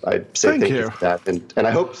wanted to say thank you for that. And I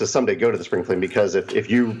hope to someday go to the Spring Fling, because if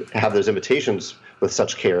you have those invitations with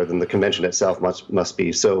such care, then the convention itself must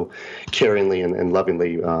be so caringly and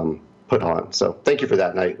lovingly put on. So thank you for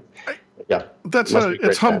that. And yeah,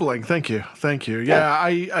 it's humbling. Thank you.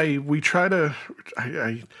 Yeah, we try to.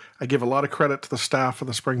 I give a lot of credit to the staff of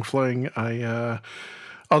the Spring Fling.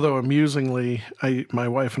 Although amusingly, my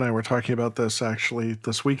wife and I were talking about this actually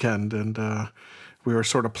this weekend, and we were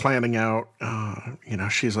sort of planning out.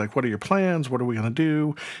 She's like, "What are your plans? What are we going to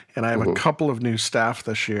do?" And I have a couple of new staff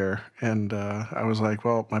this year, and I was like,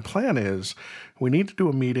 "Well, my plan is we need to do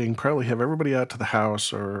a meeting, probably have everybody out to the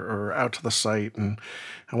house or out to the site, and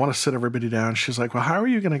I want to sit everybody down." She's like, "Well, how are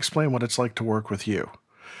you going to explain what it's like to work with you?"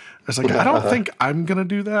 I was like, I don't think I'm going to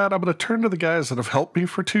do that. I'm going to turn to the guys that have helped me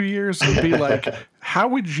for 2 years and be like, how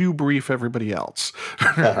would you brief everybody else?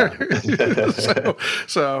 But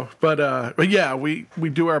yeah, we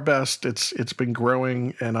do our best. It's been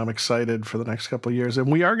growing, and I'm excited for the next couple of years.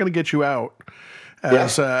 And we are going to get you out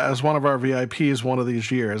as one of our VIPs one of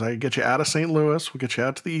these years. I get you out of St. Louis. We'll get you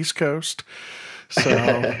out to the East Coast.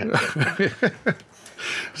 So...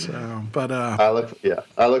 But I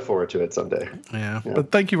look forward to it someday. Yeah.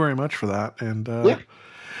 But thank you very much for that. And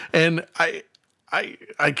and I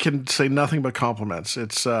can say nothing but compliments.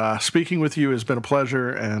 It's speaking with you has been a pleasure,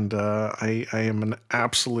 and I am an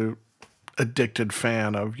absolute addicted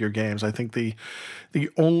fan of your games. I think the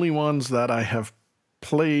only ones that I have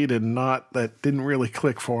played and that didn't really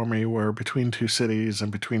click for me were Between Two Cities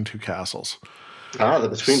and Between Two Castles. The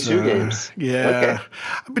Between Two games. Yeah. Okay.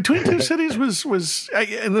 Between Two Cities was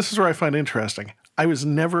and this is where I find interesting. I was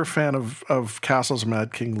never a fan of Castles of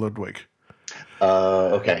Mad King Ludwig.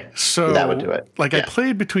 Okay. So that would do it. I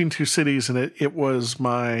played Between Two Cities, and it was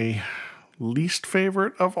my least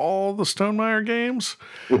favorite of all the Stonemaier games.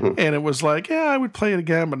 Mm-hmm. And it was like, I would play it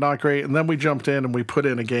again, but not great. And then we jumped in and we put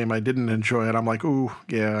in a game I didn't enjoy it. I'm like, ooh,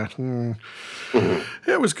 yeah. Mm-hmm.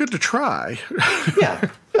 It was good to try. Yeah.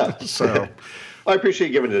 So... I appreciate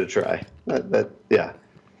giving it a try. Yeah.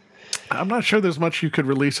 I'm not sure there's much you could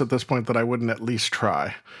release at this point that I wouldn't at least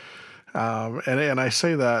try. And I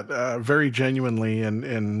say that very genuinely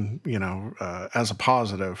and as a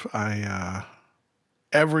positive.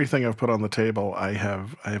 Everything I've put on the table, I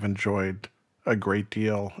have enjoyed a great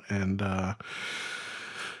deal. And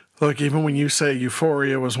look, even when you say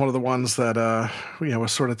Euphoria was one of the ones that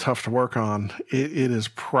was sort of tough to work on, it is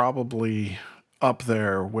probably up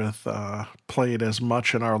there with played as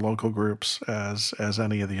much in our local groups as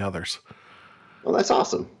any of the others. Well, that's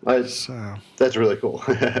awesome. That's really cool.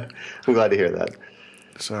 I'm glad to hear that.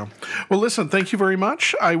 So, well, listen, thank you very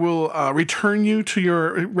much. I will return you to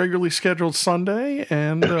your regularly scheduled Sunday,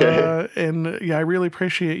 and I really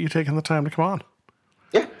appreciate you taking the time to come on.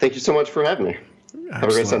 Yeah, thank you so much for having me. Excellent. Have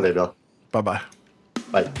a great Sunday, Bill. Bye-bye.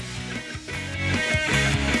 Bye.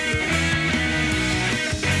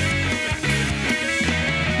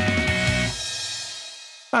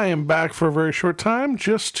 I am back for a very short time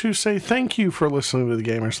just to say thank you for listening to the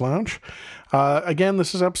Gamers Lounge. Again,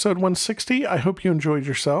 this is episode 160. I hope you enjoyed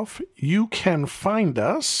yourself. You can find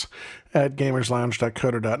us at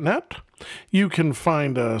gamerslounge.coder.net. You can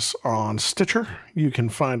find us on Stitcher. You can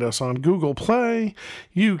find us on Google Play.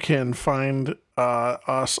 You can find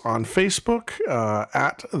us on Facebook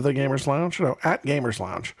at the Gamers Lounge. No, at Gamers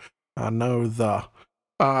Lounge.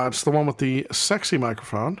 It's the one with the sexy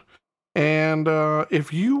microphone. And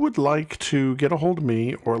if you would like to get a hold of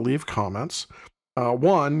me or leave comments,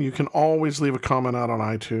 one, you can always leave a comment out on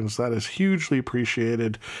iTunes. That is hugely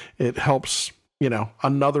appreciated. It helps,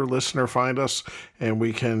 another listener find us, and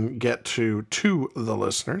we can get to the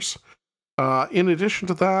listeners. In addition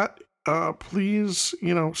to that, please,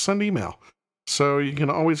 send email. So you can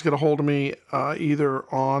always get a hold of me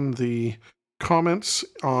either on the comments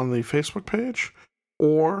on the Facebook page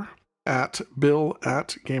or at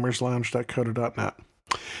bill@gamerslounge.coder.net.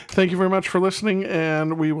 Thank you very much for listening,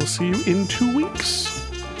 and we will see you in 2 weeks.